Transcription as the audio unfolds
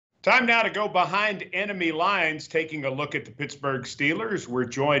Time now to go behind enemy lines, taking a look at the Pittsburgh Steelers. We're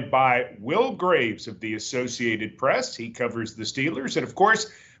joined by Will Graves of the Associated Press. He covers the Steelers. And of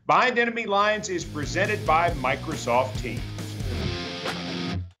course, Behind Enemy Lines is presented by Microsoft Teams.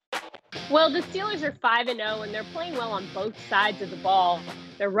 Well, the Steelers are 5-0, and they're playing well on both sides of the ball.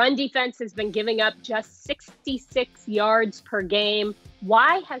 Their run defense has been giving up just 66 yards per game.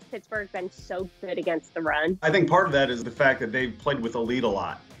 Why has Pittsburgh been so good against the run? I think part of that is the fact that they've played with a lead a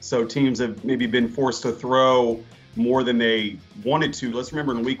lot. So teams have maybe been forced to throw more than they wanted to. Let's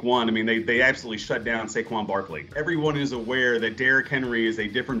remember in week one, they absolutely shut down Saquon Barkley. Everyone is aware that Derrick Henry is a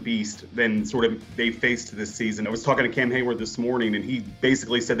different beast than sort of they faced this season. I was talking to Cam Hayward this morning, and he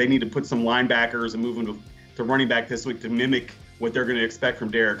basically said they need to put some linebackers and move them to running back this week to mimic what they're going to expect from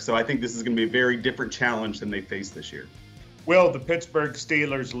Derrick. So I think this is going to be a very different challenge than they faced this year. Will, the Pittsburgh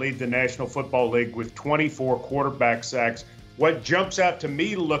Steelers lead the National Football League with 24 quarterback sacks. What jumps out to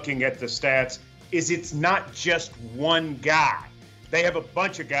me looking at the stats is it's not just one guy. They have a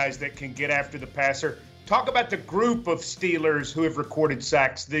bunch of guys that can get after the passer. Talk about the group of Steelers who have recorded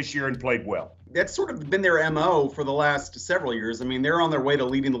sacks this year and played well. That's sort of been their MO for the last several years. They're on their way to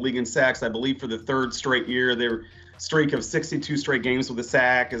leading the league in sacks, I believe, for the third straight year. Their streak of 62 straight games with a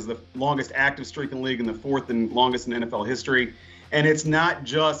sack is the longest active streak in the league and the fourth and longest in NFL history. And it's not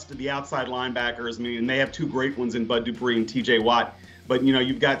just the outside linebackers. They have two great ones in Bud Dupree and TJ Watt. But,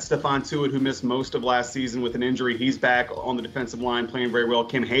 you've got Stephon Tuitt, who missed most of last season with an injury. He's back on the defensive line playing very well.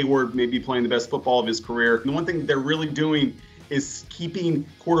 Cam Hayward may be playing the best football of his career. And the one thing they're really doing is keeping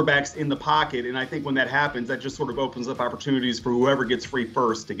quarterbacks in the pocket. And I think when that happens, that just sort of opens up opportunities for whoever gets free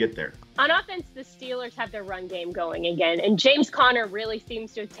first to get there. On offense, the Steelers have their run game going again. And James Conner really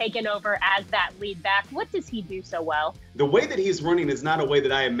seems to have taken over as that lead back. What does he do so well? The way that he's running is not a way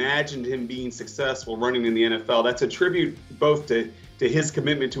that I imagined him being successful running in the NFL. That's a tribute both to his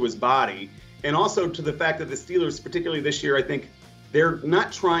commitment to his body and also to the fact that the Steelers, particularly this year, I think they're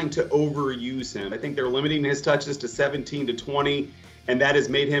not trying to overuse him. I think they're limiting his touches to 17 to 20, and that has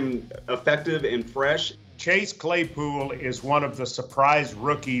made him effective and fresh. Chase Claypool is one of the surprise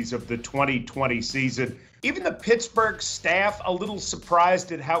rookies of the 2020 season. Even the Pittsburgh staff a little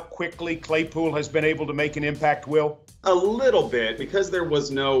surprised at how quickly Claypool has been able to make an impact, Will? A little bit, because there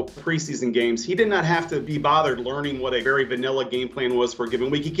was no preseason games. He did not have to be bothered learning what a very vanilla game plan was for a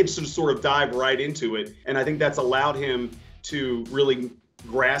given week. He could just sort of dive right into it, and I think that's allowed him to really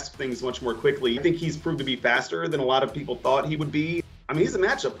grasp things much more quickly. I think he's proved to be faster than a lot of people thought he would be. He's a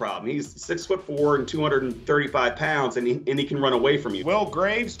matchup problem. He's 6'4" and 235 pounds, and he can run away from you. Will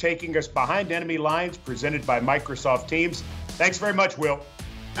Graves taking us behind enemy lines, presented by Microsoft Teams. Thanks very much, Will.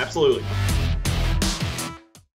 Absolutely.